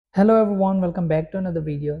Hello everyone, welcome back to another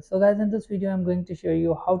video. So guys, in this video I'm going to show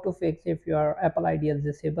you how to fix if your Apple ID is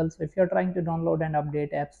disabled. So if you're trying to download and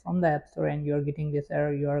update apps from the App Store and you're getting this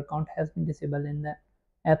error, your account has been disabled in the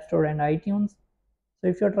App Store and iTunes. So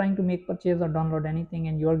if you're trying to make purchase or download anything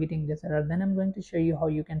and you're getting this error, then I'm going to show you how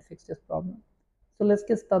you can fix this problem. So let's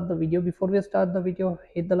get start the video. Before we start the video,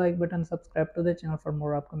 hit the like button, subscribe to the channel for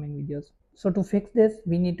more upcoming videos. So to fix this,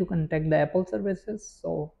 we need to contact the Apple services.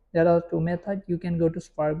 So there are two methods. You can go to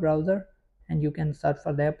Spark browser and you can search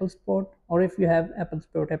for the Apple Support, or if you have Apple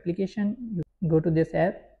Support application, you go to this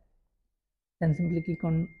app, then simply click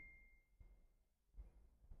on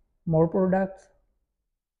more products,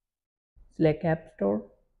 select App Store,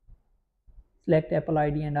 select Apple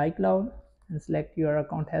ID and iCloud, and select your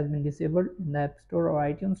account has been disabled in the App Store or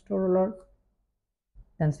iTunes Store alert.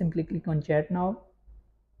 Then simply click on chat now.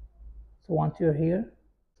 So once you're here,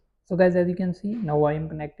 so guys, as you can see, now I am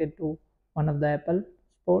connected to one of the Apple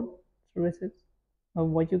Support services. Now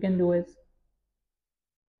what you can do is,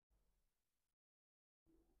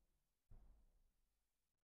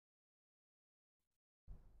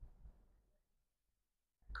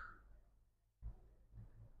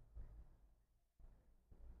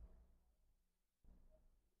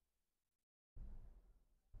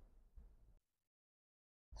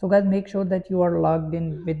 so guys, make sure that you are logged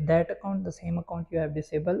in with that account, the same account you have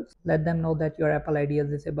disabled. Let them know that your Apple ID is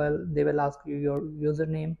disabled. They will ask you your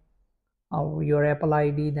username or your Apple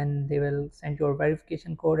ID, then they will send your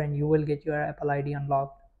verification code and you will get your Apple ID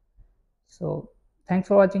unlocked. So thanks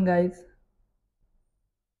for watching guys.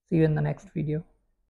 See you in the next video.